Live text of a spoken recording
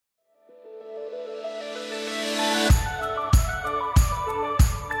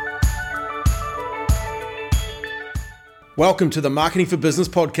Welcome to the Marketing for Business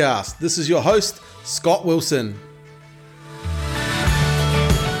podcast. This is your host, Scott Wilson.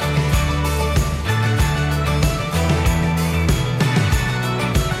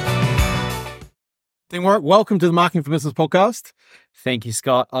 Teamwork, welcome to the Marketing for Business podcast. Thank you,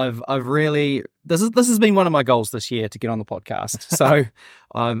 Scott. I've really this has been one of my goals this year to get on the podcast. So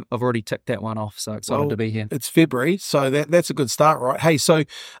I've already ticked that one off. So excited to be here. It's February, so that's a good start, right? Hey, so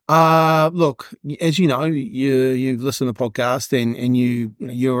look, as you know, you've listened to the podcast, and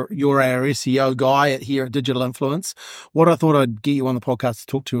you're our SEO guy here at Digital Influence. What I thought I'd get you on the podcast to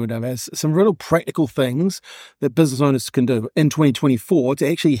talk to about is some real practical things that business owners can do in 2024 to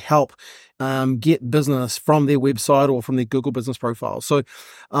actually help get business from their website or from their Google business profile. So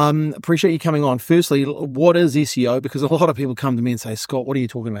appreciate you coming on. Firstly, what is SEO? Because a lot of people come to me and say, Scott, what are you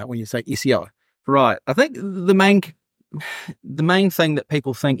talking about when you say SEO? Right. I think the main thing that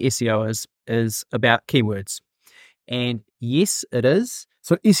people think SEO is about keywords. And yes, it is.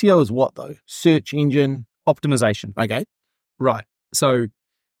 So SEO is what though? Search engine optimization. Okay. Right. So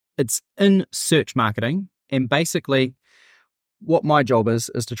it's in search marketing, and basically what my job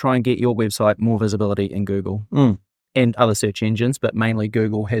is to try and get your website more visibility in Google and other search engines, but mainly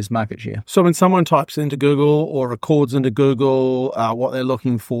Google has market share. So when someone types into Google or records into Google what they're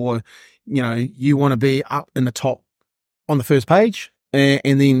looking for, you want to be up in the top on the first page,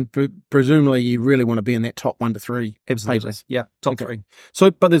 and then presumably you really want to be in that top 1 to 3 pages. Yeah, top 3. So,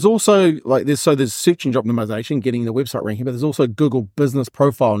 but there's also there's search engine optimization, getting the website ranking, but there's also Google Business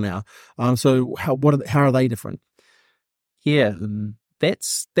Profile now. So how are they different? Yeah,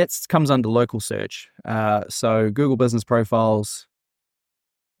 that's comes under local search. So Google Business Profiles,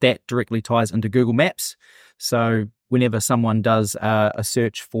 that directly ties into Google Maps. So whenever someone does a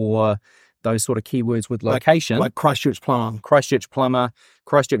search for those sort of keywords with location, like Christchurch plumber,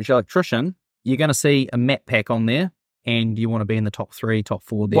 Christchurch electrician, you're going to see a map pack on there, and you want to be in the top 3, top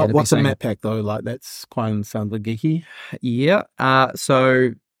 4 there. What's a map pack though? Like that's quite sounds like geeky. Yeah.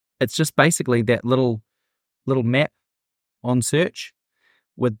 So it's just basically that little map on search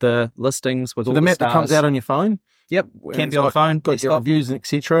with the listings, with all the map stars. That comes out on your phone. Yep, can be on the phone. Got your reviews and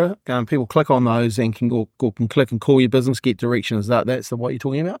etc. People click on those and can click and call your business, get directions. That's what you're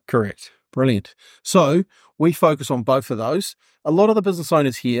talking about. Correct. Brilliant. So we focus on both of those. A lot of the business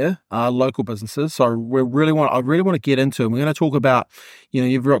owners here are local businesses, so I really want to get into them. We're going to talk about,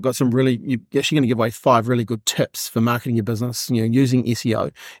 you've got some you're actually going to give away 5 really good tips for marketing your business, using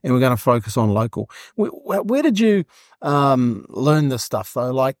SEO, and we're going to focus on local. Where did you learn this stuff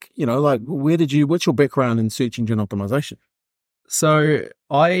though? What's your background in search engine optimization? So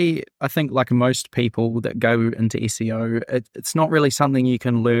I think like most people that go into SEO, it's not really something you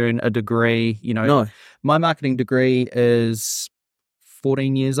can learn a degree. No. My marketing degree is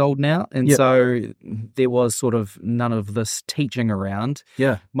 14 years old now, and so there was sort of none of this teaching around.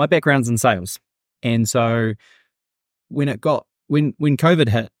 Yeah. My background's in sales, and so when COVID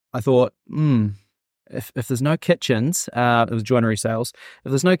hit, I thought, If there's no kitchens, it was joinery sales.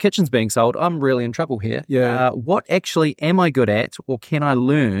 If there's no kitchens being sold, I'm really in trouble here. Yeah. What actually am I good at, or can I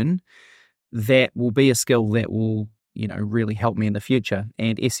learn that will be a skill that will, really help me in the future?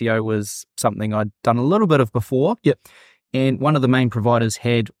 And SEO was something I'd done a little bit of before. Yep. And one of the main providers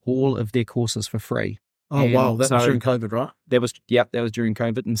had all of their courses for free. Oh, wow. That was during COVID, right? That was during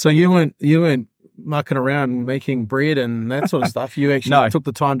COVID. And so you weren't mucking around making bread and that sort of stuff. You actually took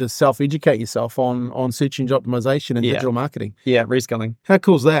the time to self-educate yourself on search engine optimization and digital marketing. Yeah, reskilling. How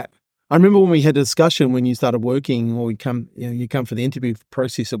cool is that? I remember when we had a discussion when you started working, or you come for the interview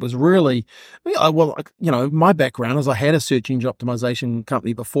process. It was really, my background is I had a search engine optimization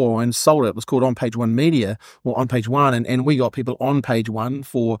company before and sold it. It was called On Page One Media, or On Page One, and we got people on Page One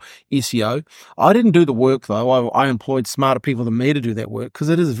for SEO. I didn't do the work though. I employed smarter people than me to do that work because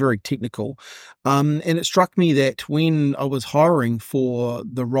it is very technical. And it struck me that when I was hiring for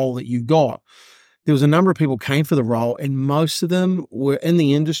the role that you got, there was a number of people came for the role, and most of them were in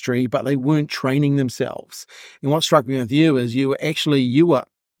the industry, but they weren't training themselves. And what struck me with you is you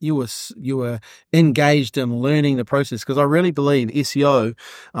were engaged in learning the process, because I really believe SEO,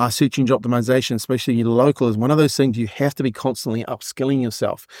 search engine optimization, especially your local, is one of those things you have to be constantly upskilling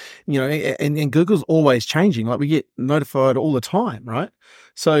yourself. And Google's always changing. Like we get notified all the time, right?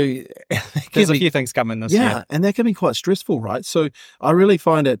 So there's a few things coming this year. And that can be quite stressful, right? So I really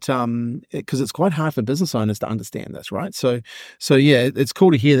find it, because it's quite hard for business owners to understand this, right? So yeah, it's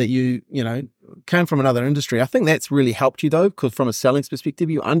cool to hear that you came from another industry. I think that's really helped you though, because from a selling perspective,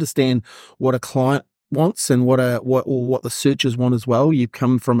 you understand what a client wants and what the searchers want as well. You've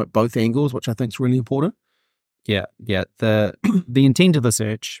come from it both angles, which I think is really important. Yeah. The intent of the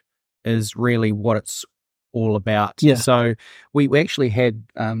search is really what it's all about. Yeah. So we actually had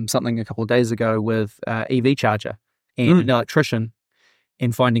something a couple of days ago with EV charger and an electrician,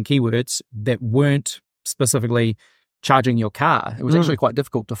 and finding keywords that weren't specifically charging your car. It was actually quite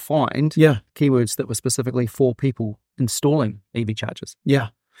difficult to find keywords that were specifically for people installing EV chargers. Yeah.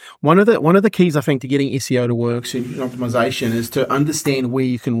 One of the keys, I think, to getting SEO to work, search engine optimization, is to understand where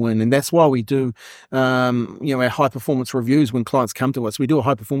you can win. And that's why we do, our high performance reviews when clients come to us. We do a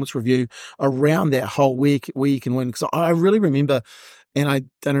high performance review around that whole week where you can win. Because I really remember, and I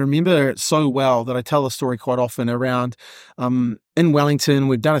remember it so well that I tell the story quite often around in Wellington.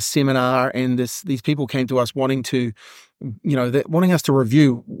 We've done a seminar, and these people came to us wanting us to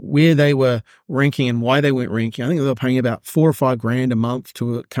review where they were ranking and why they weren't ranking. I think they were paying about $4 or $5 grand a month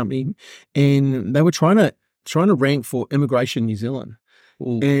to a company, and they were trying to rank for Immigration New Zealand.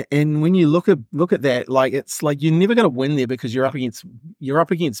 And when you look at that, like, it's like you're never going to win there because you're up against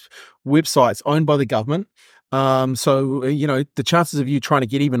websites owned by the government. So the chances of you trying to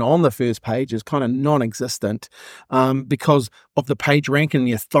get even on the first page is kind of non-existent, because of the page rank and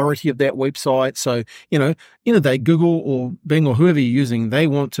the authority of that website. So, they Google or Bing or whoever you're using, they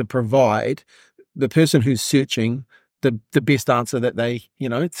want to provide the person who's searching the best answer that they,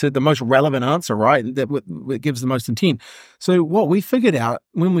 it's the most relevant answer, right? That gives the most intent. So what we figured out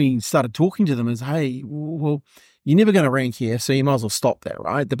when we started talking to them is, hey, well, you're never going to rank here, so you might as well stop that,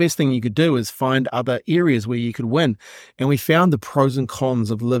 right? The best thing you could do is find other areas where you could win. And we found the pros and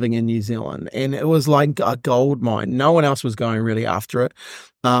cons of living in New Zealand, and it was like a gold mine. No one else was going really after it.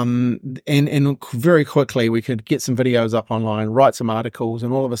 And very quickly we could get some videos up online, write some articles,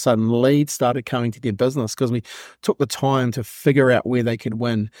 and all of a sudden leads started coming to their business because we took the time to figure out where they could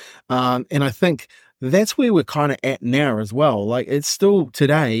win. And I think that's where we're kind of at now as well. Like, it's still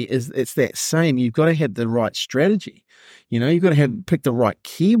today it's that same. You've got to have the right strategy. You've got to pick the right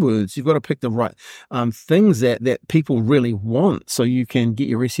keywords. You've got to pick the right things that people really want so you can get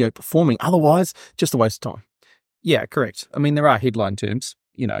your SEO performing. Otherwise, just a waste of time. Yeah, correct. I mean, there are headline terms,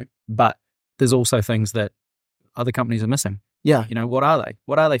 but there's also things that other companies are missing. Yeah. What are they?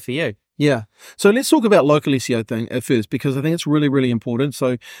 What are they for you? Yeah. So let's talk about local SEO thing at first, because I think it's really, really important.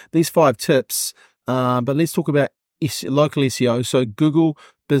 So these 5 tips, but let's talk about local SEO. So Google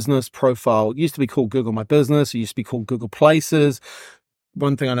Business Profile. It used to be called Google My Business. It used to be called Google Places.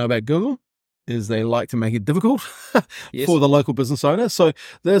 One thing I know about Google is they like to make it difficult for the local business owner. So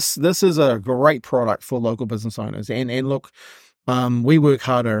this is a great product for local business owners. And look, we work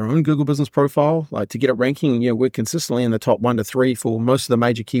hard on our own Google Business Profile, like, to get it ranking. We're consistently in the top 1 to 3 for most of the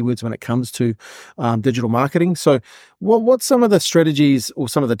major keywords when it comes to digital marketing. So what's some of the strategies or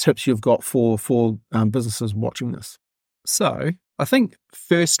some of the tips you've got for businesses watching this? So I think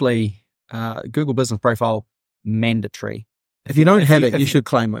firstly, Google Business Profile, mandatory. If you don't have it, you should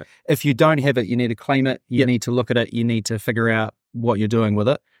claim it. If you don't have it, you need to claim it. You need to look at it. You need to figure out what you're doing with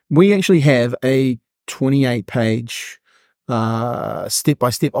it. We actually have a 28-page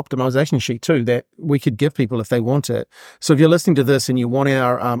step-by-step optimization sheet too that we could give people if they want it. So if you're listening to this and you want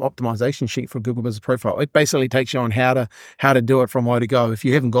our optimization sheet for Google Business Profile, it basically takes you on how to do it from where to go. If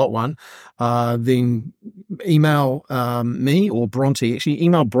you haven't got one, then email me or Bronte. Actually,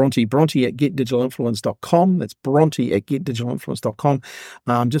 email Bronte at getdigitalinfluence.com. That's Bronte at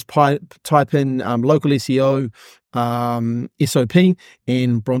getdigitalinfluence.com. Just type in local SEO SOP,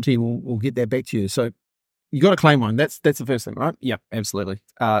 and Bronte will get that back to you. So you got to claim one. That's the first thing, right? Yeah, absolutely.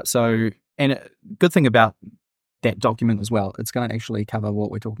 And a good thing about that document as well, it's going to actually cover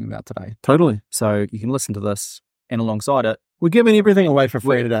what we're talking about today. Totally. So you can listen to this, and alongside it, we're giving everything away for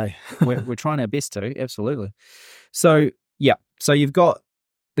free today. we're trying our best to, absolutely. So you've got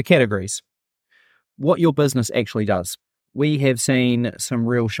the categories, what your business actually does. We have seen some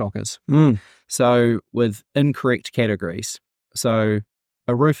real shockers. So with incorrect categories, so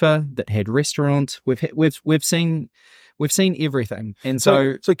a roofer that had restaurant. We've seen everything. And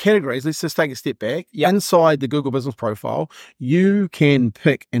so categories, let's just take a step back. Inside the Google Business Profile, you can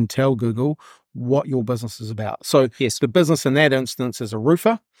pick and tell Google what your business is about. So the business in that instance is a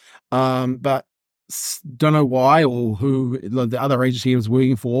roofer, but don't know why or who the other agency he was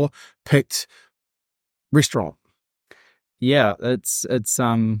working for picked restaurant. Yeah, it's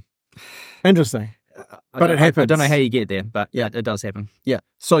interesting. But it happens. I don't know how you get there, but it does happen. Yeah.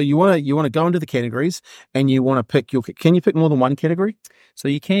 So you want to go into the categories, and you want to pick can you pick more than one category? So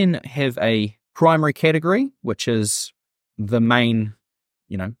you can have a primary category, which is the main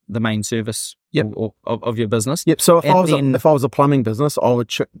service of your business. Yep. So if I was a plumbing business, I would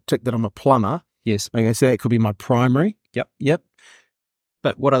tick that I'm a plumber. Yes. Okay. So that could be my primary. Yep.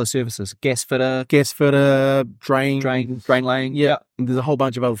 But what other services? Gas fitter, drain laying. Yeah, there's a whole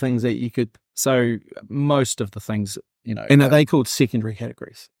bunch of other things that you could. So most of the things, And are they called secondary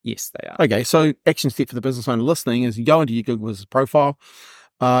categories? Yes, they are. Okay, so action step for the business owner listening is you go into your Google Business Profile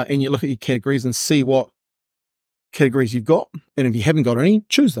and you look at your categories and see what categories you've got. And if you haven't got any,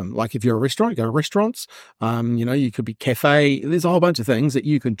 choose them. Like if you're a restaurant, go to restaurants. You could be cafe. There's a whole bunch of things that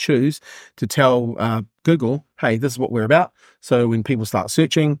you can choose to tell Google, hey, this is what we're about. So when people start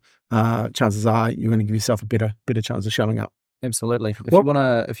searching, chances are you're going to give yourself a better chance of showing up. Absolutely.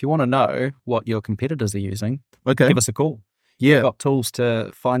 If you want to know what your competitors are using, give us a call. Yeah. We've got tools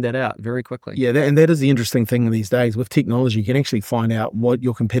to find that out very quickly. Yeah, and that is the interesting thing these days. With technology, you can actually find out what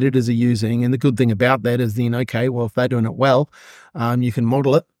your competitors are using. And the good thing about that is then, okay, well, if they're doing it well, you can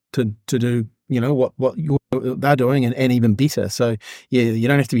model it to do, what they're doing and even better. So, yeah, you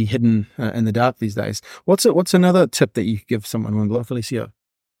don't have to be hidden in the dark these days. What's another tip that you could give someone on local SEO?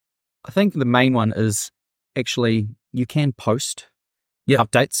 I think the main one is actually you can post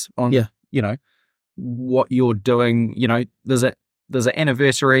updates on, what you're doing. There's an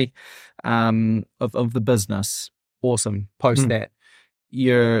anniversary of the business. Awesome. Post that.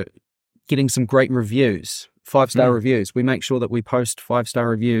 You're getting some great reviews, 5-star reviews. We make sure that we post 5-star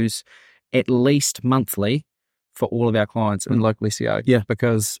reviews at least monthly for all of our clients in local SEO. Yeah.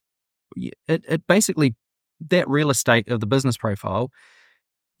 Because it basically, that real estate of the business profile,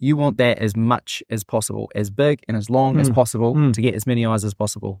 you want that as much as possible, as big and as long as possible to get as many eyes as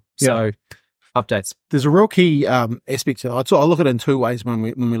possible. So updates. There's a real key aspect to it. So I look at it in two ways when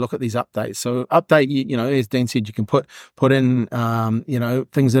we look at these updates. So update, as Dan said, you can put in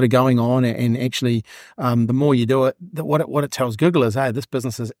things that are going on, and actually the more you do it, what it tells Google is, hey, this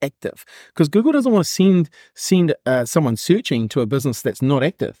business is active, because Google doesn't want to send someone searching to a business that's not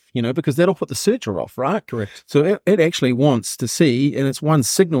active, because that'll put the searcher off, right? Correct. So it actually wants to see, and it's one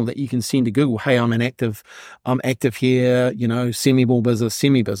signal that you can send to Google, hey, I'm active here, semi-small business,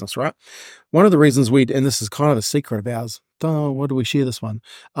 semi-business, right? One of the reasons and this is kind of a secret of ours. Why do we share this one?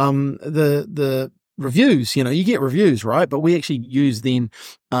 The reviews, you get reviews, right? But we actually use then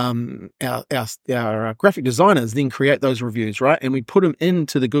our graphic designers then create those reviews, right? And we put them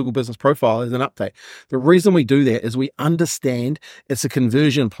into the Google Business Profile as an update. The reason we do that is we understand it's a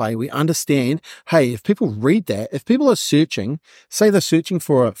conversion play. We understand, hey, if people read that, if people are searching, say they're searching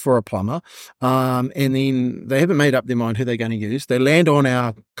for a plumber, and then they haven't made up their mind who they're going to use, they land on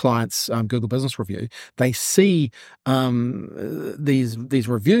our client's Google Business Review, they see these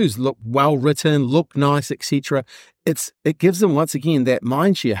reviews look well written, look nice, etc. It gives them, once again, that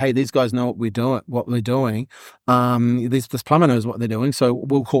mind share. Hey, these guys know what we're doing. This plumber knows what they're doing, so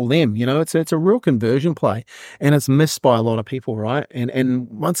we'll call them. It's a real conversion play, and it's missed by a lot of people, right? And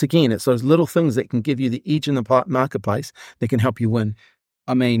once again, it's those little things that can give you the edge in the marketplace that can help you win.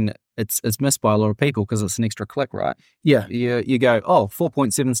 I mean, it's missed by a lot of people because it's an extra click, right? Yeah. You go,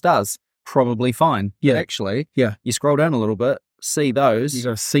 4.7 stars, probably fine. Yeah. But actually, yeah, you scroll down a little bit, see those. You got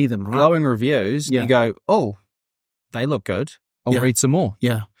to see them, right? Glowing reviews. Yeah. You go, they look good. I'll read some more.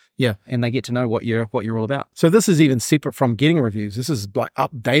 Yeah. Yeah. And they get to know what you're all about. So this is even separate from getting reviews. This is like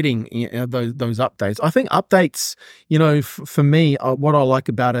updating those updates. I think updates, for me, what I like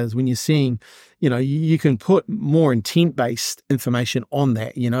about it is when you're seeing, you can put more intent-based information on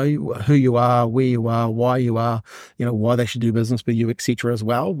that, who you are, where you are, why you are, why they should do business with you, etc. as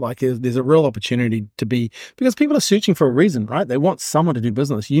well. Like there's a real opportunity because people are searching for a reason, right? They want someone to do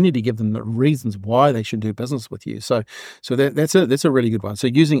business. You need to give them the reasons why they should do business with you. So that's a really good one. So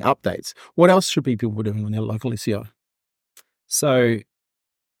using updates. What else should people be doing on their local SEO? So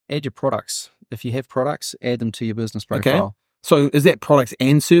add your products. If you have products, add them to your business profile. Okay. So is that products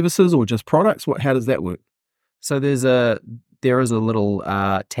and services or just products? How does that work? So there is a little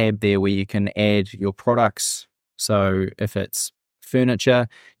tab there where you can add your products. So if it's furniture,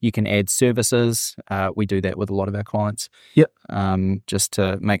 you can add services. We do that with a lot of our clients. Yep. Just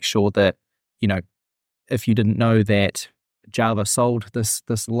to make sure that, if you didn't know that Java sold this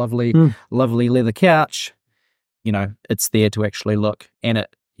lovely leather couch, it's there to actually look, and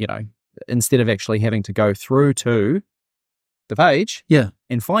it, instead of actually having to go through to the page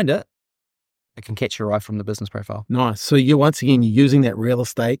and find it can catch your eye from the business profile. Nice. So you're using that real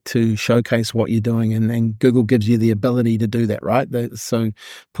estate to showcase what you're doing, and then Google gives you the ability to do that, right? So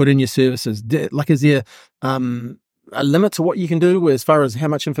put in your services. Is there a limit to what you can do as far as how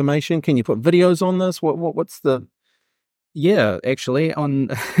much information? Can you put videos on this? What's the... Yeah, actually, on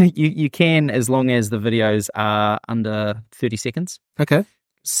you can, as long as the videos are under 30 seconds. Okay.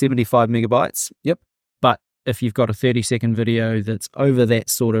 75 megabytes. Yep. But if you've got a 30-second video that's over that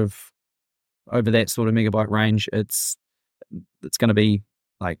sort of megabyte range, it's going to be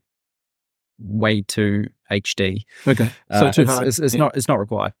like way too HD. Okay, so too hard. It's not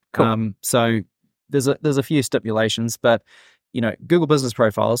required. Cool. So there's a few stipulations, but Google Business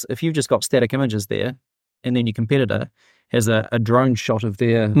Profiles, if you've just got static images there, and then your competitor has a drone shot of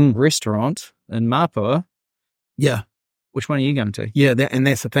their restaurant in Mapua, yeah, which one are you going to? Yeah,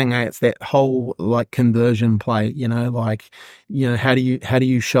 that's the thing. It's that whole like conversion play. How do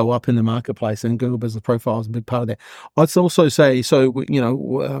you show up in the marketplace? And Google Business Profile is a big part of that. I'd also say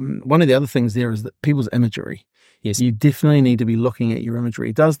one of the other things there is that people's imagery. Yes, you definitely need to be looking at your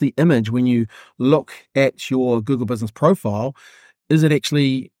imagery. Does the image, when you look at your Google Business Profile, is it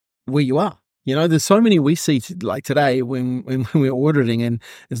actually where you are? There's so many we see like today when we're auditing, and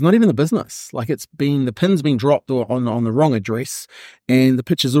it's not even the business. Like the pin's been dropped on the wrong address, and the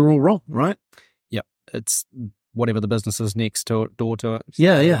pictures are all wrong, right? Yep, it's whatever the business is next door to it.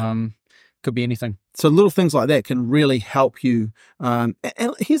 Yeah. Could be anything. So little things like that can really help you. And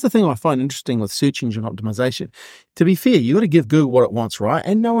here's the thing I find interesting with search engine optimization. To be fair, you got to give Google what it wants, right?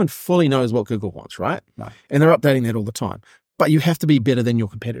 And no one fully knows what Google wants, right? No. And they're updating that all the time. But you have to be better than your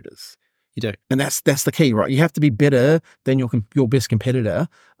competitors. You do. And that's the key, right? You have to be better than your best competitor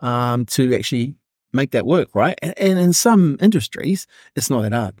to actually make that work, right? And in some industries, it's not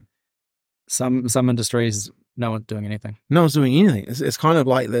that hard. Some industries, no one's doing anything. No one's doing anything. It's kind of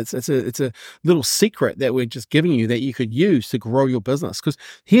like it's a little secret that we're just giving you that you could use to grow your business. Because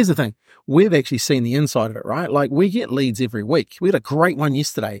here's the thing, we've actually seen the inside of it, right? Like we get leads every week. We had a great one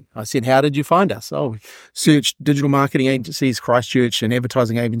yesterday. I said, "How did you find us?" Oh, we searched digital marketing agencies Christchurch and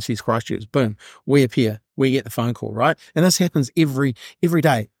advertising agencies Christchurch. Boom, we appear. We get the phone call, right? And this happens every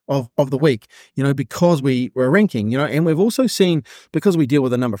day of the week, because we're ranking, and we've also seen, because we deal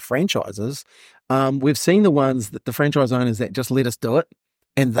with a number of franchises, we've seen the ones that the franchise owners that just let us do it,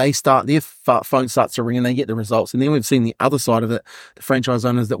 and their phone starts to ring and they get the results. And then we've seen the other side of it, the franchise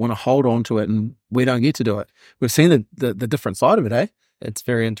owners that want to hold on to it and we don't get to do it. We've seen the different side of it, eh? It's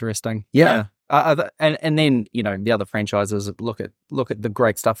very interesting. Yeah. And then the other franchises look at the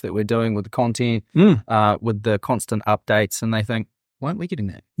great stuff that we're doing with the content, with the constant updates, and they think, why aren't we getting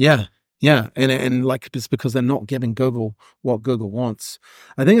that? Yeah, and like it's because they're not giving Google what Google wants.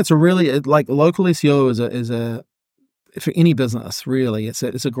 I think it's a really like local SEO is a for any business really. It's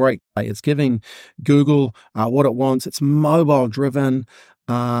a great play. It's giving Google what it wants. It's mobile driven.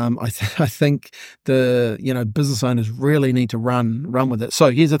 I think the business owners really need to run with it. So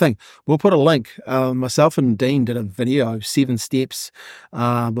here's the thing: we'll put a link. Myself and Dean did a video, 7 steps,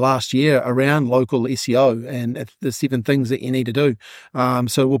 last year around local SEO and the 7 things that you need to do.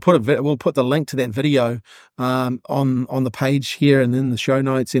 So we'll put the link to that video on the page here and in the show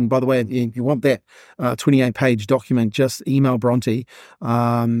notes. And by the way, if you want that 28-page document, just email Bronte,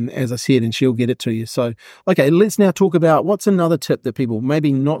 as I said, and she'll get it to you. So okay, let's now talk about what's another tip that people maybe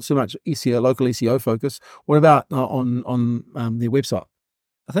not so much SEO, local SEO focus. What about on their website?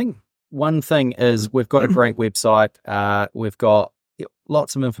 I think one thing is we've got a great website. We've got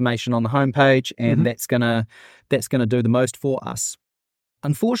lots of information on the homepage, and that's gonna do the most for us.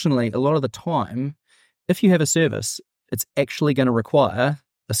 Unfortunately, a lot of the time, if you have a service, it's actually going to require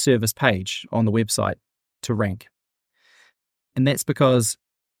a service page on the website to rank, and that's because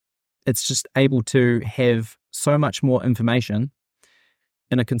it's just able to have so much more information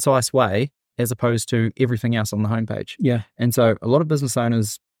in a concise way as opposed to everything else on the homepage. Yeah. And so a lot of business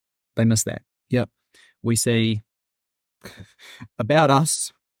owners, they miss that. Yep. We see about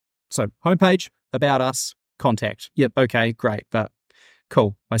us. So homepage, about us, contact. Yep. Okay, great. But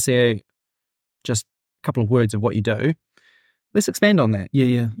cool. I see just a couple of words of what you do. Let's expand on that.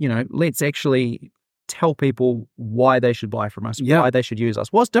 Yeah. Let's actually tell people why they should buy from us, why they should use us.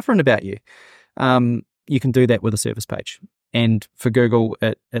 What's different about you? You can do that with a service page. And for Google,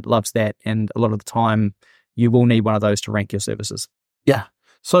 it loves that. And a lot of the time, you will need one of those to rank your services. Yeah.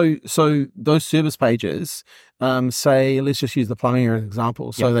 So those service pages, say, let's just use the plumbing as an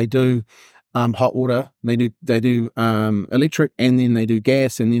example. So they do hot water, they do electric, and then they do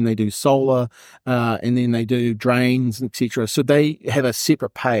gas, and then they do solar, and then they do drains, etc. So they have a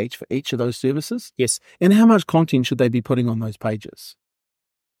separate page for each of those services. Yes. And how much content should they be putting on those pages?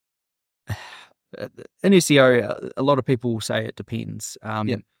 In SEO, a lot of people say it depends.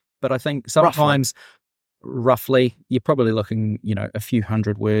 But I think sometimes roughly you're probably looking, a few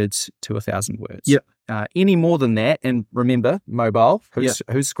hundred words to 1,000 words. Yep. Any more than that, and remember, mobile, who's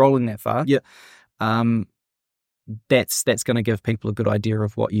scrolling that far? Yeah. That's going to give people a good idea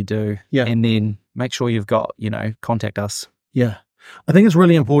of what you do. Yeah. And then make sure you've got, contact us. Yeah. I think it's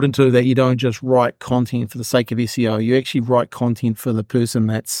really important too that you don't just write content for the sake of SEO. You actually write content for the person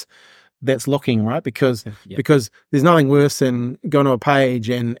that's that's looking, right? Because Yeah. because there's nothing worse than going to a page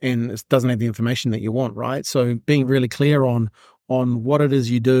and it doesn't have the information that you want, right? So being really clear on what it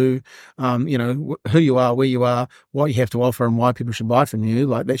is you do, who you are, where you are, what you have to offer, and why people should buy from you.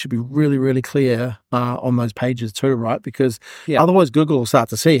 Like that should be really, really clear on those pages too, right? Because otherwise, Google will start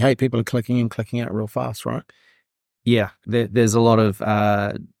to see, hey, people are clicking out real fast, right? Yeah, there's a lot of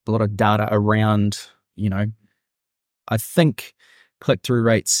data around. I think click-through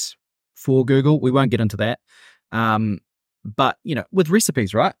rates for Google. We won't get into that, but with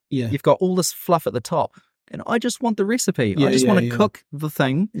recipes, right? Yeah, you've got all this fluff at the top. And I just want the recipe. I just want to cook the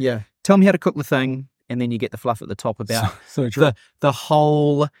thing. Yeah. Tell me how to cook the thing, and then you get the fluff at the top about the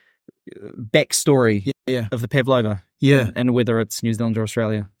whole backstory of the pavlova. Yeah. And whether it's New Zealand or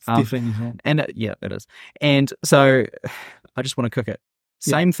Australia. Definitely. And it is. And so I just want to cook it.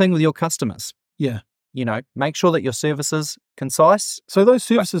 Same thing with your customers. Yeah. Make sure that your service is concise. So those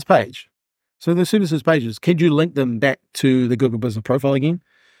services pages, could you link them back to the Google Business Profile again?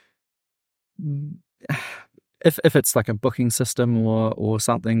 If it's like a booking system or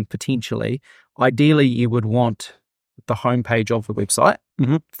something, potentially, ideally you would want the homepage of the website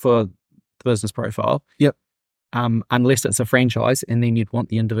for the business profile. Yep. Unless it's a franchise, and then you'd want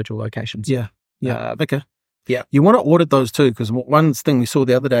the individual locations. Yeah. Yeah. Okay. Yeah. You want to audit those too, because one thing we saw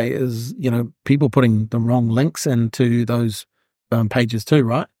the other day is, people putting the wrong links into those pages too,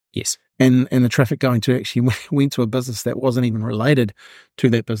 right? Yes. And the traffic going to actually went to a business that wasn't even related to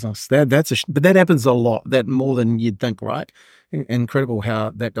that business. But that happens a lot, that more than you'd think, right? Incredible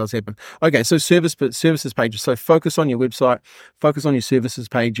how that does happen. Okay, so services pages. So focus on your website, focus on your services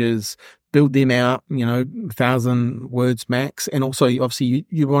pages, build them out, 1,000 words max. And also, obviously,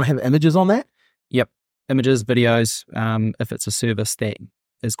 you want to have images on that? Yep. Images, videos, if it's a service that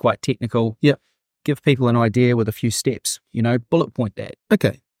is quite technical. Yep. Give people an idea with a few steps, bullet point that.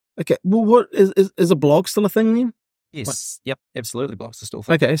 Okay. Well, what is a blog still a thing then? Yes. Yep. Absolutely. Blogs are still a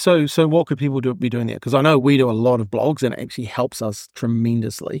thing. Okay. So what could people be doing there? Because I know we do a lot of blogs, and it actually helps us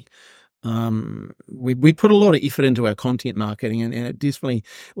tremendously. We put a lot of effort into our content marketing, and it definitely,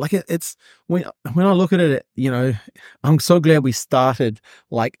 like, it's when I look at it, I'm so glad we started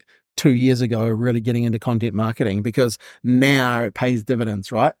like 2 years ago really getting into content marketing, because now it pays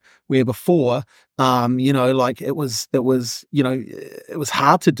dividends, right? Where before, it was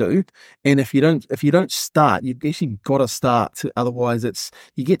hard to do. And if you don't start, you've actually got to start. Otherwise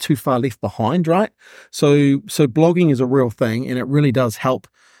you get too far left behind, right? So blogging is a real thing, and it really does help.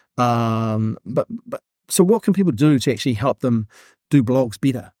 But so what can people do to actually help them do blogs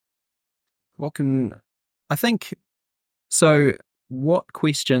better? What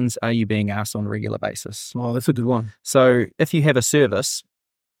questions are you being asked on a regular basis? Oh, that's a good one. So if you have a service,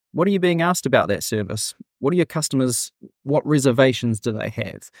 what are you being asked about that service? What are your customers, what reservations do they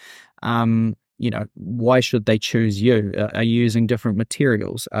have? Why should they choose you? Are you using different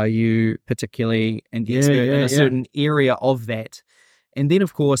materials? Are you particularly an expert in a certain area of that? And then,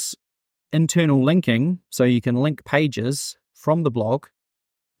 of course, internal linking, so you can link pages from the blog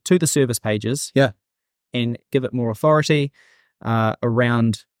to the service pages. Yeah. And give it more authority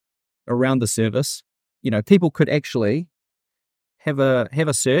around the service. People could actually have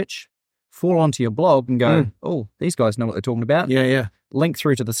a search, fall onto your blog and go, oh, these guys know what they're talking about. Yeah. Link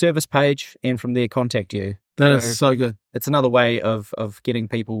through to the service page, and from there contact you. That is so good. It's another way of getting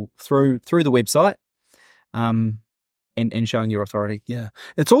people through the website. And showing your authority. Yeah.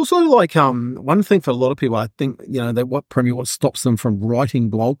 It's also like one thing for a lot of people, I think, that what stops them from writing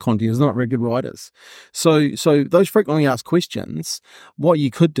blog content is not very good writers. So those frequently asked questions, what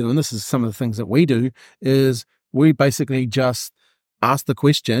you could do, and this is some of the things that we do, is we basically just ask the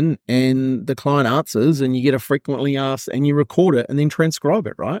question and the client answers, and you get a frequently asked, and you record it and then transcribe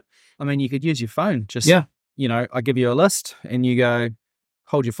it, right? I mean, you could use your phone. I give you a list and you go,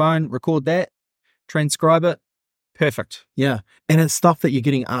 hold your phone, record that, transcribe it. Perfect. Yeah. And it's stuff that you're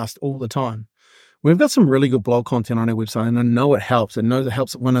getting asked all the time. We've got some really good blog content on our website, and I know it helps. I know it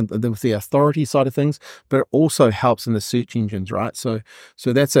helps with the authority side of things, but it also helps in the search engines, right? So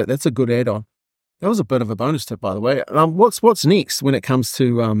that's a good add-on. That was a bit of a bonus tip, by the way. What's next when it comes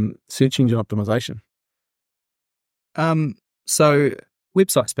to search engine optimization? So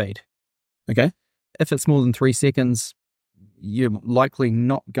website speed. Okay. If it's more than 3 seconds, you're likely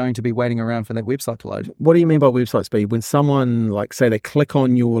not going to be waiting around for that website to load. What do you mean by website speed? When someone, like, say they click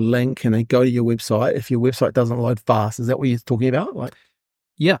on your link and they go to your website, if your website doesn't load fast, is that what you're talking about? Like,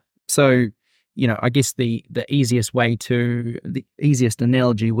 yeah. So, I guess the easiest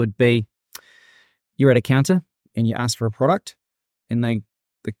analogy would be you're at a counter and you ask for a product, and they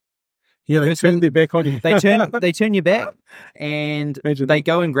turn their back on you. They turn your back, and they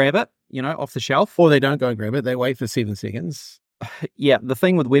go and grab it. off the shelf. Or they don't go and grab it. They wait for 7 seconds. Yeah, the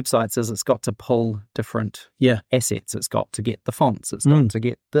thing with websites is it's got to pull different assets. It's got to get the fonts. It's got to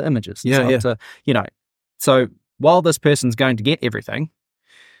get the images. It's got to, so while this person's going to get everything,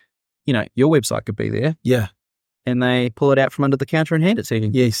 your website could be there. Yeah. And they pull it out from under the counter and hand it to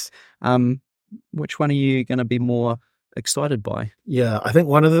you. Yes. Which one are you going to be more excited by? Yeah, I think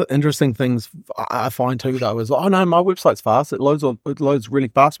one of the interesting things I find too, though, is, oh no, my website's fast. It loads really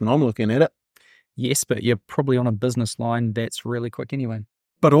fast when I'm looking at it. Yes, but you're probably on a business line that's really quick anyway.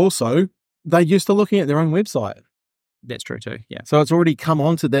 But also, they're used to looking at their own website. That's true too, yeah. So it's already come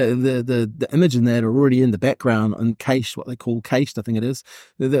onto the image in that are already in the background and cached, what they call cached, I think it is.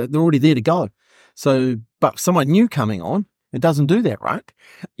 They're already there to go. So, but someone new coming on, it doesn't do that, right?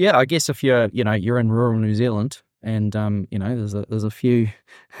 Yeah, I guess if you're in rural New Zealand and, there's a few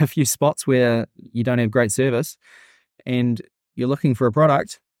spots where you don't have great service and you're looking for a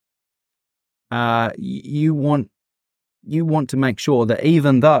product, you want to make sure that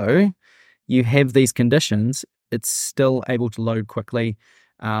even though you have these conditions, it's still able to load quickly.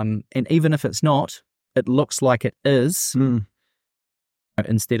 And even if it's not, it looks like it is.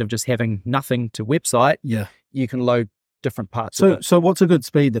 Instead of just having nothing to website, you can load different parts of it. So what's a good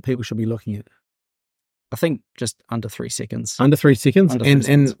speed that people should be looking at? I think just under 3 seconds. Under 3 seconds? Under 3 seconds.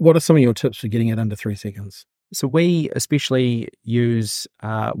 And what are some of your tips for getting it under 3 seconds? So we especially use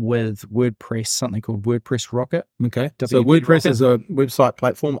with WordPress, something called WordPress Rocket. Okay. So WordPress is a website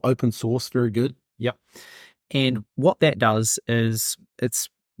platform, open source, very good. Yep. And what that does is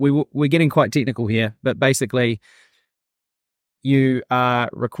we're getting quite technical here, but basically you are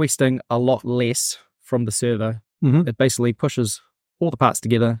requesting a lot less from the server. Mm-hmm. It basically pushes all the parts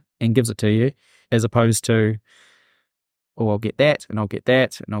together and gives it to you, as opposed to, I'll get that, and I'll get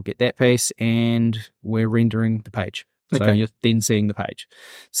that, and I'll get that piece, and we're rendering the page. So you're then seeing the page.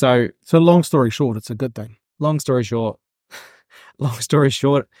 So long story short, it's a good thing. Long story short,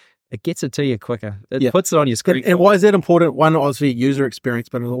 it gets it to you quicker. It puts it on your screen. And why is that important? One, obviously, user experience,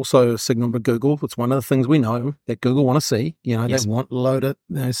 but it's also a signal to Google. It's one of the things we know that Google want to see. They want load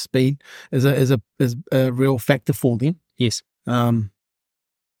speed is a real factor for them. Yes.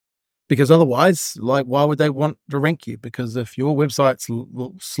 Because otherwise, why would they want to rank you? Because if your website's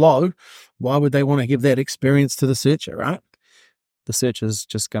slow, why would they want to give that experience to the searcher, right? The search is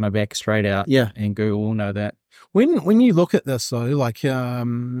just going to back straight out. Yeah. And Google will know that. When you look at this, though,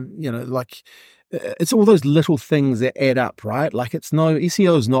 it's all those little things that add up, right? Like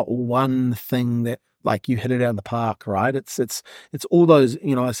SEO is not one thing that you hit it out of the park, right? It's all those,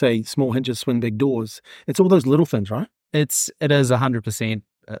 I say small hinges swing big doors. It's all those little things, right? It is 100%.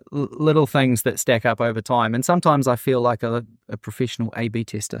 Little things that stack up over time. And sometimes I feel like a professional A/B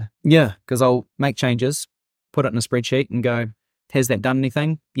tester. Yeah. Because I'll make changes, put it in a spreadsheet and go, has that done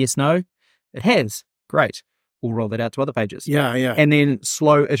anything? Yes, no? It has. Great. We'll roll that out to other pages. Yeah, yeah. And then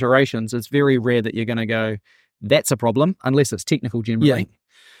slow iterations. It's very rare that you're going to go, that's a problem, unless it's technical generally.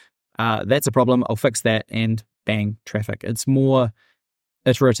 Yeah. That's a problem. I'll fix that and bang, traffic. It's more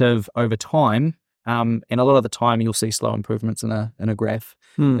iterative over time. And a lot of the time you'll see slow improvements in a graph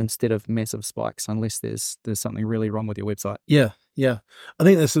instead of massive spikes, unless there's something really wrong with your website. Yeah, yeah. I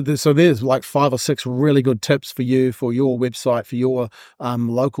think there's like 5 or 6 really good tips for you, for your website, for your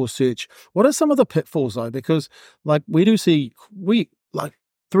local search. What are some of the pitfalls though? Because through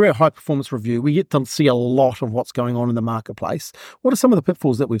our high performance review, we get to see a lot of what's going on in the marketplace. What are some of the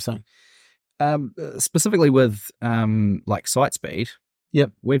pitfalls that we've seen? Specifically with site speed.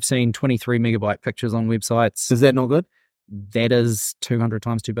 Yep. We've seen 23 megabyte pictures on websites. Is that not good? That is 200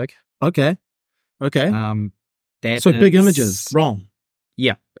 times too big. Okay. So big images, wrong.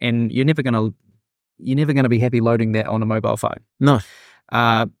 Yeah. And you're never going to be happy loading that on a mobile phone. No.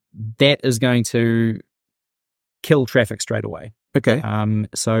 That is going to kill traffic straight away. Okay.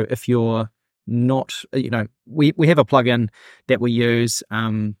 So if you're not, we have a plugin that we use.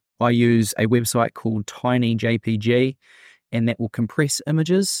 I use a website called Tiny JPG. And that will compress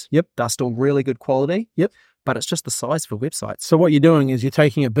images. Yep. They're still really good quality. Yep. But it's just the size for websites. So what you're doing is you're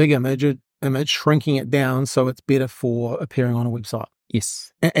taking a big image, shrinking it down so it's better for appearing on a website.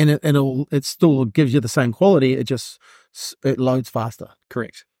 Yes. And it still gives you the same quality. It loads faster.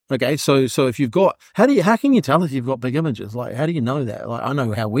 Correct. Okay. So if you've got, how can you tell if you've got big images? Like, how do you know that? Like, I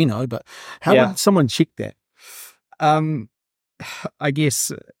know how we know, but how would someone check that? I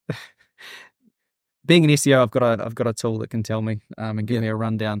guess. Being an SEO, I've got a tool that can tell me and give me a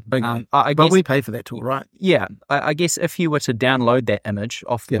rundown. But we pay for that tool, right? Yeah. I guess if you were to download that image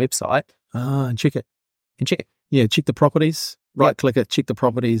off the website. And check it. Yeah, check the properties. Right-click it, check the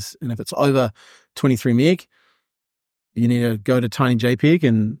properties. And if it's over 23 meg, you need to go to Tiny JPEG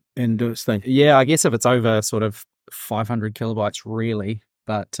and and do its thing. Yeah, I guess if it's over sort of 500 kilobytes, really,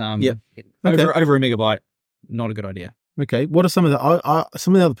 but Yep. Okay. over a megabyte, not a good idea. Okay. What are some of the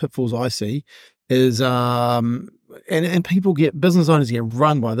other pitfalls I see is and people business owners get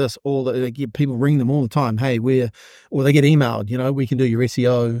run by this they get people ring them all the time. Hey, or they get emailed, we can do your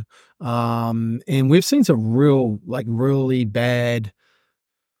SEO. And we've seen some really bad,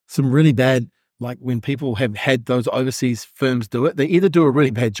 like when people have had those overseas firms do it, they either do a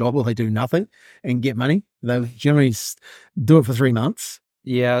really bad job or they do nothing and get money. They generally do it for 3 months.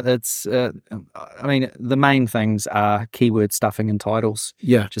 Yeah, it's. I mean, the main things are keyword stuffing and titles.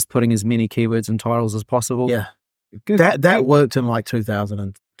 Yeah, just putting as many keywords and titles as possible. Yeah, that worked in like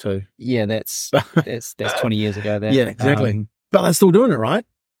 2002. Yeah, that's 20 years ago. Yeah, exactly. But they're still doing it, right?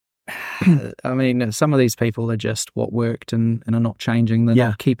 I mean, some of these people are just what worked and are not changing. They're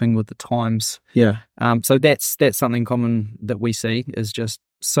not keeping with the times. Yeah. So that's something common that we see is just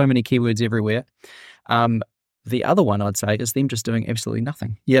so many keywords everywhere. The other one I'd say is them just doing absolutely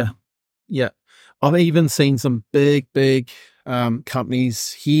nothing. Yeah. Yeah. I've even seen some big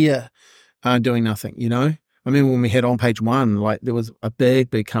companies here doing nothing, I mean, when we had On Page One, like there was a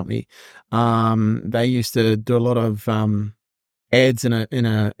big company. They used to do a lot of ads in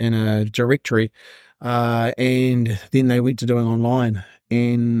a directory, and then they went to doing online.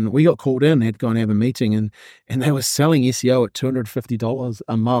 And we got called in. They'd go and have a meeting, and they were selling SEO at $250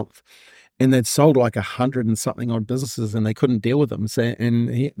 a month. And they'd sold like 100 and something odd businesses, and they couldn't deal with them. So,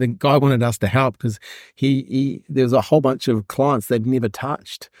 the guy wanted us to help because there was a whole bunch of clients they'd never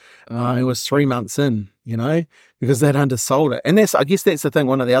touched. It was 3 months in, because they'd undersold it. And I guess that's the thing.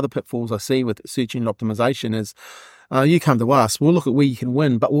 One of the other pitfalls I see with search engine optimization is you come to us, we'll look at where you can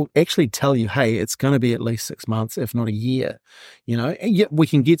win, but we'll actually tell you, hey, it's going to be at least 6 months, if not a year. And yet we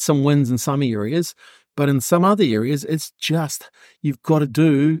can get some wins in some areas. But in some other areas, it's just, you've got to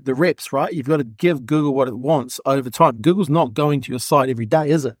do the reps, right? You've got to give Google what it wants over time. Google's not going to your site every day,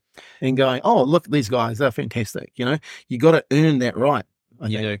 is it? And going, oh, look at these guys, they're fantastic. You got to earn that right.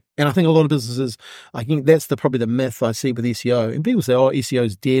 Yeah. And I think a lot of businesses, I think that's probably the myth I see with SEO. And people say, oh, SEO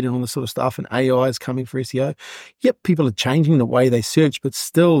is dead and all this sort of stuff, and AI is coming for SEO. Yep, people are changing the way they search, but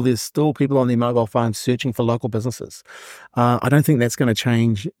there's still people on their mobile phones searching for local businesses. I don't think that's going to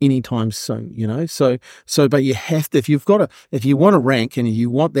change anytime soon, but you have to, if you want to rank and you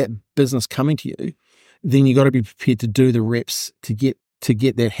want that business coming to you, then you got to be prepared to do the reps to get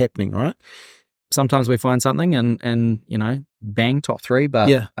that happening, right? Sometimes we find something and bang, top 3, but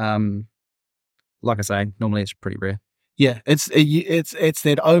like I say, normally it's pretty rare. Yeah, it's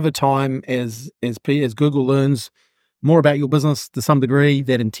that over time as Google learns more about your business to some degree,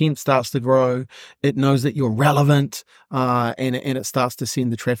 that intent starts to grow. It knows that you're relevant, and it starts to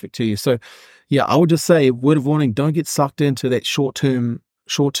send the traffic to you. So, yeah, I would just say, word of warning: don't get sucked into that short term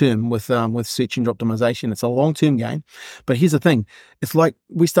with search engine optimization. It's a long-term game. But here's the thing. It's like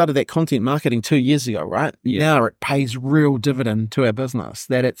we started that content marketing 2 years ago, right? Yeah. Now it pays real dividend to our business,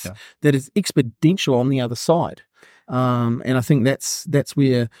 that it's exponential on the other side. And I think that's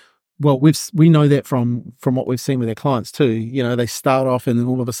where, well, we know that from what we've seen with our clients too. They start off and then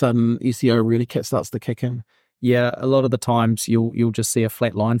all of a sudden SEO really starts to kick in. Yeah, a lot of the times you'll just see a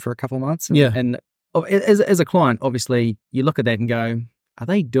flat line for a couple of months. And as a client, obviously you look at that and go, are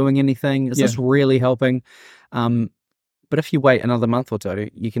they doing anything? Is this really helping? But if you wait another month or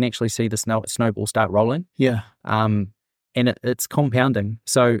two, you can actually see the snowball start rolling. Yeah. And it's compounding.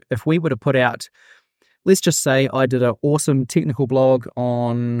 So if we were to put out, let's just say I did an awesome technical blog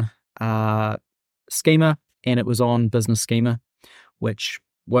on schema, and it was on business schema, which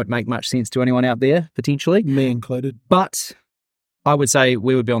won't make much sense to anyone out there, potentially. Me included. But I would say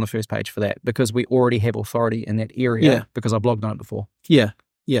we would be on the first page for that because we already have authority in that area because I blogged on it before. Yeah,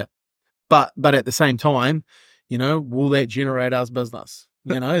 yeah. But at the same time, will that generate us business?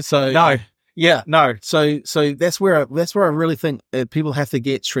 So no. Yeah, no. So that's where I really think people have to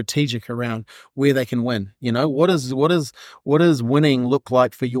get strategic around where they can win. What does winning look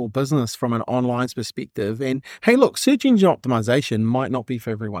like for your business from an online perspective? And hey, look, search engine optimization might not be for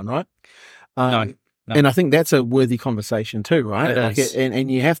everyone, right? No. And I think that's a worthy conversation too, right?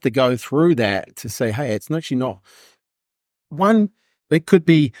 And you have to go through that to say, hey, it's actually not. One, it could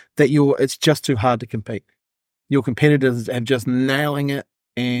be that it's just too hard to compete. Your competitors are just nailing it,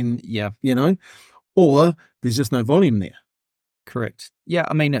 and or there's just no volume there. Correct. Yeah,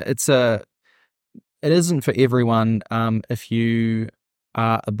 I mean, it isn't for everyone. If you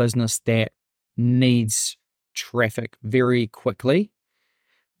are a business that needs traffic very quickly.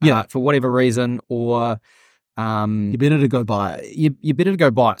 For whatever reason, or you're better to go buy it. You're better to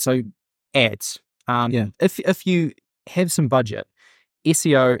go buy it. So ads. If you have some budget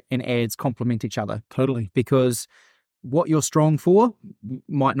SEO and ads complement each other Totally. because what you're strong for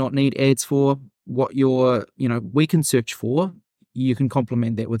might not need ads for. What you're, we can search for, you can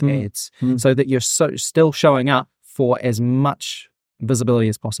complement that with ads so that you're still showing up for as much visibility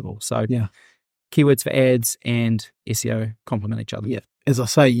as possible. So keywords for ads and SEO complement each other. Yeah. As I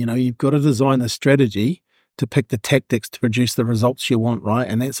say, you've got to design a strategy to pick the tactics to produce the results you want, right?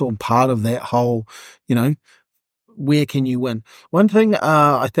 And that's all part of that whole, where can you win? One thing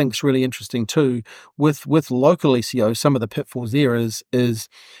I think is really interesting too with local SEO, some of the pitfalls there is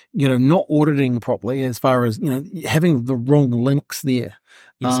not auditing properly as far as having the wrong links there.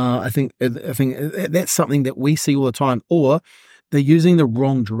 Yes. I think that's something that we see all the time. Or they're using the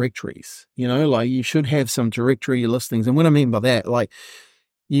wrong directories. Like you should have some directory listings, and what I mean by that, like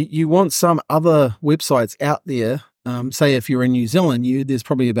you want some other websites out there. Say if you're in New Zealand, there's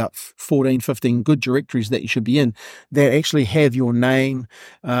probably about 14, 15 good directories that you should be in that actually have your name,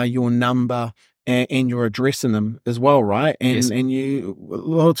 your number, and your address in them as well, right? And Yes. and a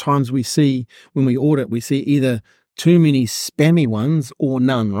lot of times we see when we audit, we see either too many spammy ones or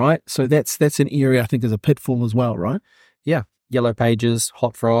none, right? So that's an area I think is a pitfall as well, right? Yeah. Yellow Pages,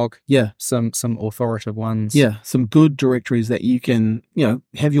 Hot Frog. Yeah. Some authoritative ones. Yeah. Some good directories that you can,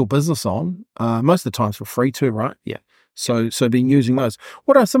 have your business on, most of the times for free too, right? Yeah. So been using those.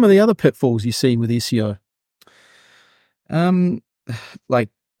 What are some of the other pitfalls you see with SEO? Like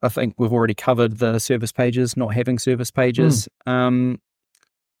I think we've already covered the service pages, not having service pages. With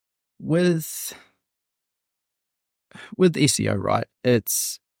SEO, right?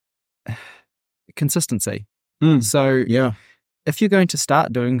 It's consistency. So yeah. If you're going to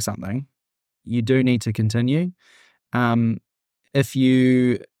start doing something, you do need to continue. If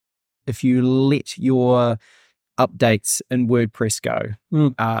you let your updates in WordPress go,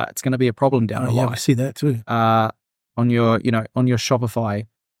 it's going to be a problem down the line. I see that too. On your Shopify,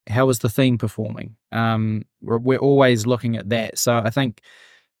 how is the theme performing? We're always looking at that. So I think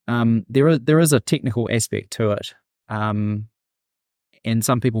there is a technical aspect to it, and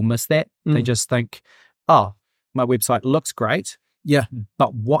some people miss that. They just think, oh, my website looks great. Yeah.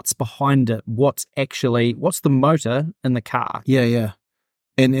 But what's behind it? What's the motor in the car? Yeah, yeah.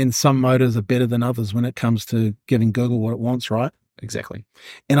 And some motors are better than others when it comes to giving Google what it wants, right? Exactly.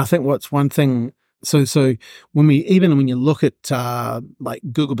 And I think what's one thing, so when you look at like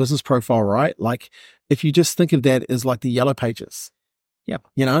Google Business Profile, right? Like if you just think of that as like the yellow pages.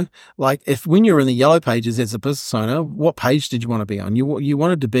 Yeah. Like when you're in the yellow pages as a business owner, what page did you want to be on? You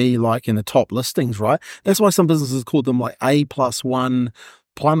wanted to be like in the top listings, right? That's why some businesses call them like A+1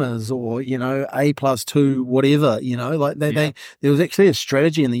 plumbers or, A+2, whatever, like there was actually a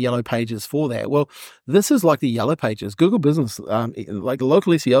strategy in the yellow pages for that. Well, this is like the yellow pages. Google Business, like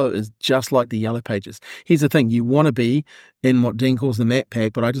local SEO is just like the yellow pages. Here's the thing. You want to be in what Dean calls the map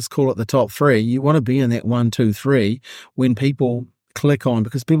pack, but I just call it the top three. You want to be in that 1, 2, 3 when people click on,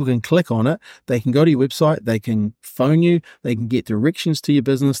 because people can click on it, they can go to your website, they can phone you, they can get directions to your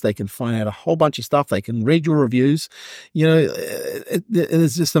business, they can find out a whole bunch of stuff, they can read your reviews. It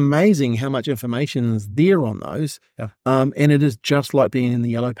is just amazing how much information is there on those. And it is just like being in the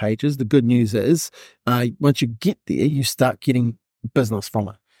yellow pages. The good news is once you get there, you start getting business from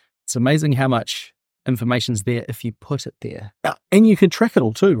it. It's amazing how much information's there if you put it there. And you can track it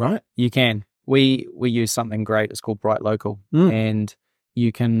all too, right? You can. We use something great. It's called Bright Local, and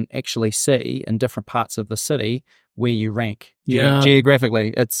you can actually see in different parts of the city where you rank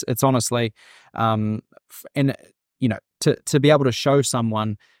geographically. It's honestly, and to be able to show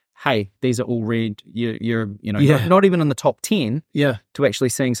someone, hey, these are all red. You're not even in the top 10. Yeah. To actually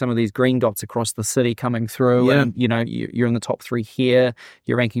seeing some of these green dots across the city coming through, and you're in the top 3 here.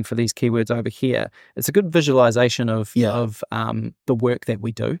 You're ranking for these keywords over here. It's a good visualization of the work that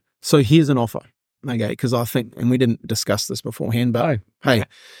we do. So here's an offer, okay? Because I think, and we didn't discuss this beforehand, but hey,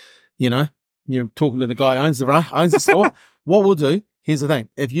 you're talking to the guy who owns the store. What we'll do, here's the thing: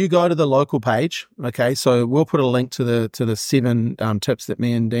 if you go to the local page, okay, so we'll put a link to the 7 tips that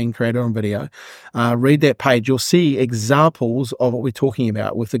me and Dean created on video. Read that page; you'll see examples of what we're talking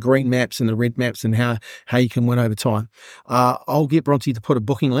about with the green maps and the red maps and how you can win over time. I'll get Bronte to put a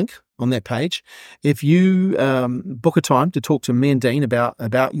booking link on that page. If you book a time to talk to me and Dean about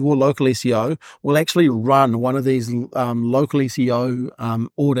your local SEO, we'll actually run one of these local SEO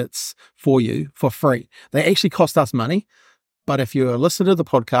audits for you for free. They actually cost us money, but if you're a listener to the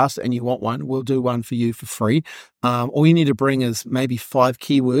podcast and you want one, we'll do one for you for free. All you need to bring is maybe 5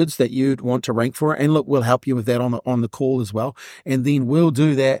 keywords that you'd want to rank for, and look, we'll help you with that on the call as well. And then we'll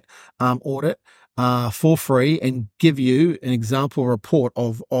do that audit for free and give you an example report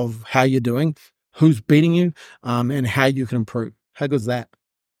of how you're doing, who's beating you, and how you can improve. How good's that?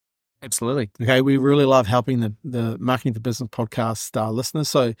 Absolutely. Okay, we really love helping the Marketing for Business podcast listeners.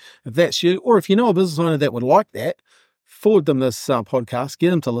 So if that's you, or if you know a business owner that would like that, forward them this podcast,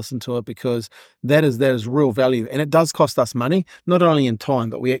 get them to listen to it, because that is real value. And it does cost us money, not only in time,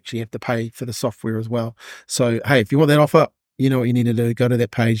 but we actually have to pay for the software as well. So, hey, if you want that offer, you know what you need to do. Go to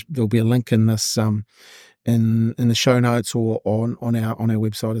that page. There'll be a link in this in the show notes or on our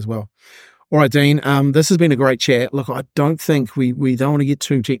website as well. All right, Dean, this has been a great chat. Look, I don't think we don't want to get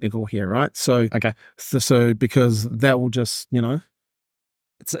too technical here, right? So, Okay. So because that will just, it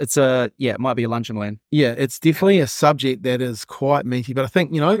might be a lunch and learn. yeah, it's definitely a subject that is quite meaty, but I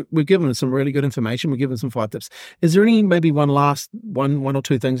think, we've given some really good information. We've given some 5 tips. Is there maybe one or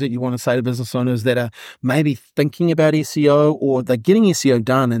two things that you want to say to business owners that are maybe thinking about SEO, or they're getting SEO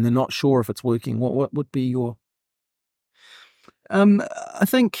done and they're not sure if it's working? What would be your... I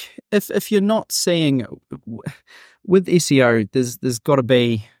think if you're not seeing with SEO, there's got to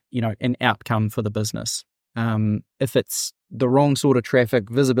be an outcome for the business. If it's the wrong sort of traffic,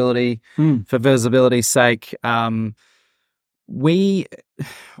 visibility for visibility's sake, we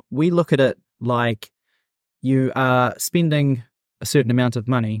look at it like you are spending a certain amount of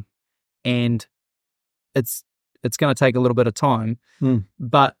money, and it's going to take a little bit of time,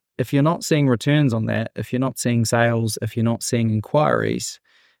 but if you're not seeing returns on that, if you're not seeing sales, if you're not seeing inquiries,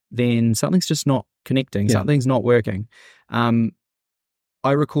 then something's just not connecting. Yeah. Something's not working.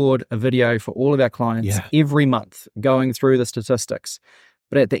 I record a video for all of our clients every month going through the statistics.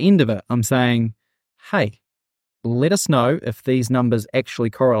 But at the end of it, I'm saying, hey, let us know if these numbers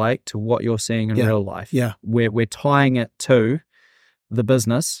actually correlate to what you're seeing in real life. Yeah. We're tying it to the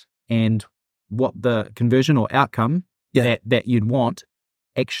business and what the conversion or outcome that you'd want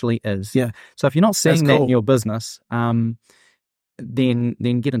actually is. Yeah. So if you're not seeing that in your business, then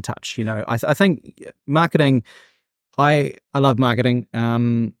get in touch. I think marketing, I love marketing.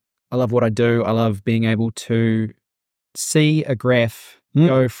 I love what I do. I love being able to see a graph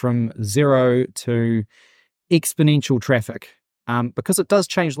go from 0 to exponential traffic, because it does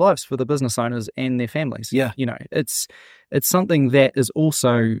change lives for the business owners and their families. Yeah. It's something that is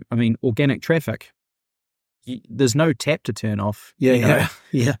also, organic traffic. There's no tap to turn off. Yeah.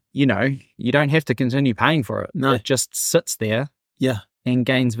 You don't have to continue paying for it. No. It just sits there. Yeah. And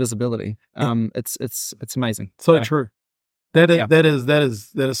gains visibility. It's amazing. So true. That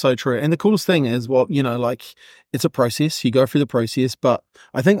is so true. And the coolest thing is, it's a process. You go through the process, but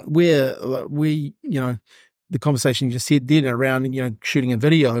I think the conversation you just said then around, shooting a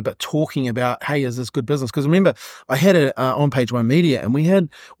video, but talking about, hey, is this good business? Because remember, I had it on Page One Media, and we had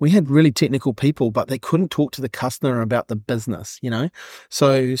really technical people, but they couldn't talk to the customer about the business,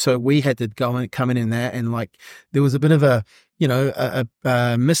 So we had to come in that, and there was a bit of a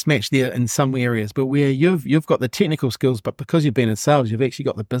mismatch there in some areas, but where you've got the technical skills, but because you've been in sales, you've actually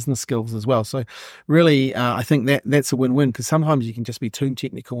got the business skills as well. So really, I think that's a win-win, because sometimes you can just be too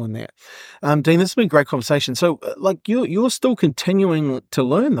technical in that. Dean, this has been a great conversation. So you're still continuing to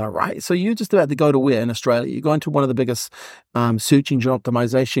learn though, right? So you're just about to go to where in Australia? You're going to one of the biggest search engine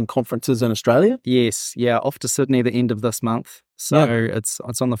optimization conferences in Australia? Yes. Yeah. Off to Sydney at the end of this month. So it's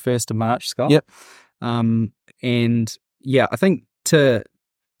on the 1st of March, Scott. Yep. And yeah, I think to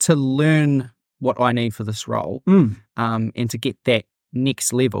learn what I need for this role, and to get that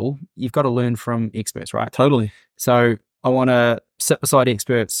next level, you've got to learn from experts, right? Totally. So I want to sit beside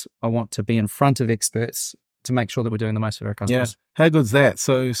experts. I want to be in front of experts to make sure that we're doing the most for our customers. Yeah. How good's that?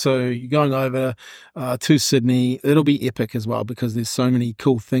 So you're going over to Sydney. It'll be epic as well, because there's so many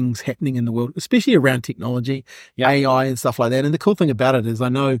cool things happening in the world, especially around technology, AI and stuff like that. And the cool thing about it is, I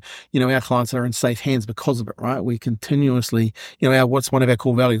know, our clients are in safe hands because of it, right? We continuously, what's one of our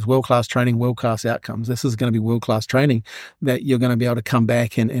core values? World-class training, world-class outcomes. This is going to be world-class training that you're going to be able to come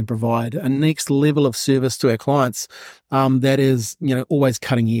back and provide a next level of service to our clients that is, always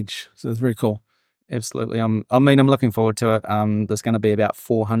cutting edge. So it's very cool. Absolutely. I'm looking forward to it. There's going to be about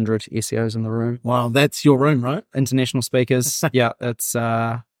 400 SEOs in the room. Wow, that's your room, right? International speakers. Yeah, it's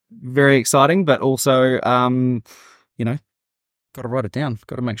very exciting, but also, got to write it down.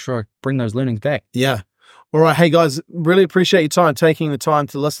 Got to make sure I bring those learnings back. Yeah. All right. Hey, guys, really appreciate your time, taking the time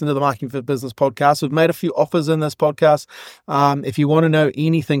to listen to the Marketing for Business podcast. We've made a few offers in this podcast. If you want to know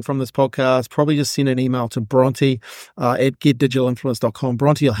anything from this podcast, probably just send an email to Bronte at getdigitalinfluence.com.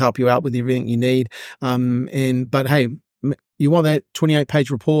 Bronte will help you out with everything you need. But hey, you want that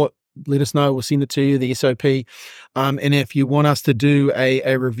 28-page report? let us know. We'll send it to you, the SOP. And if you want us to do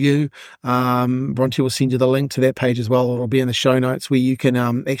a review, Bronte will send you the link to that page as well. It'll be in the show notes where you can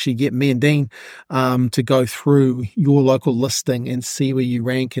actually get me and Dean to go through your local listing and see where you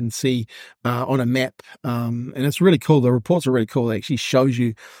rank and see on a map. And it's really cool. The reports are really cool. It actually shows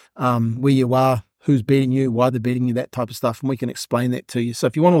you where you are, who's beating you, why they're beating you, that type of stuff, and we can explain that to you. So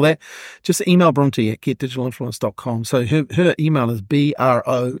if you want all that, just email Bronte at getdigitalinfluence.com. So her email is BRONTE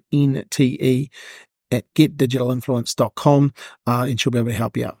at getdigitalinfluence.com, and she'll be able to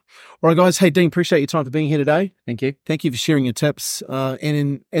help you out. All right, guys. Hey, Dean, appreciate your time for being here today. Thank you. Thank you for sharing your tips.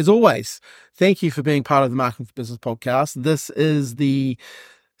 As always, thank you for being part of the Marketing for Business podcast. This is the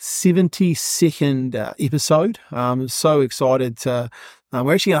 72nd episode. I'm so excited to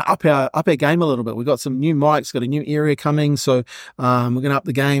we're actually going to up our game a little bit. We've got some new mics, got a new area coming. So we're going to up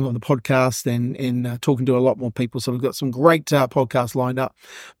the game on the podcast and talking to a lot more people. So we've got some great podcasts lined up.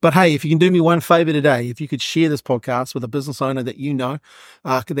 But hey, if you can do me one favor today, if you could share this podcast with a business owner that you know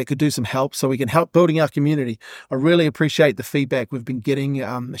that could do some help so we can help building our community. I really appreciate the feedback we've been getting.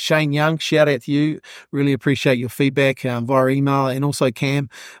 Shane Young, shout out to you. Really appreciate your feedback via email, and also Cam.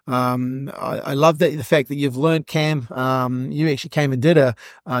 I love the fact that you've learned, Cam. You actually came and did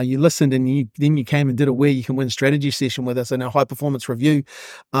you listened and then you came and did a Where You Can Win strategy session with us in our high performance review.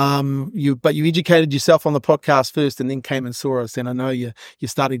 But you educated yourself on the podcast first and then came and saw us. And I know you're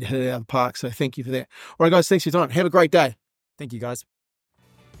starting to hit it out of the park. So thank you for that. All right, guys, thanks for your time. Have a great day. Thank you, guys.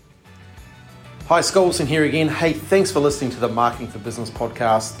 Hi, Skolson here again. Hey, thanks for listening to the Marketing for Business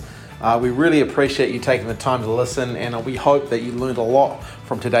podcast. We really appreciate you taking the time to listen, and we hope that you learned a lot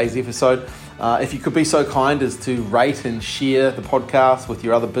from today's episode. If you could be so kind as to rate and share the podcast with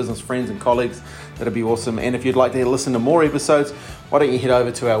your other business friends and colleagues, that'd be awesome. And if you'd like to listen to more episodes, why don't you head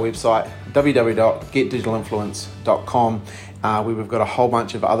over to our website, www.getdigitalinfluence.com, where we've got a whole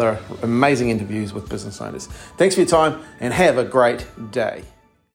bunch of other amazing interviews with business owners. Thanks for your time and have a great day.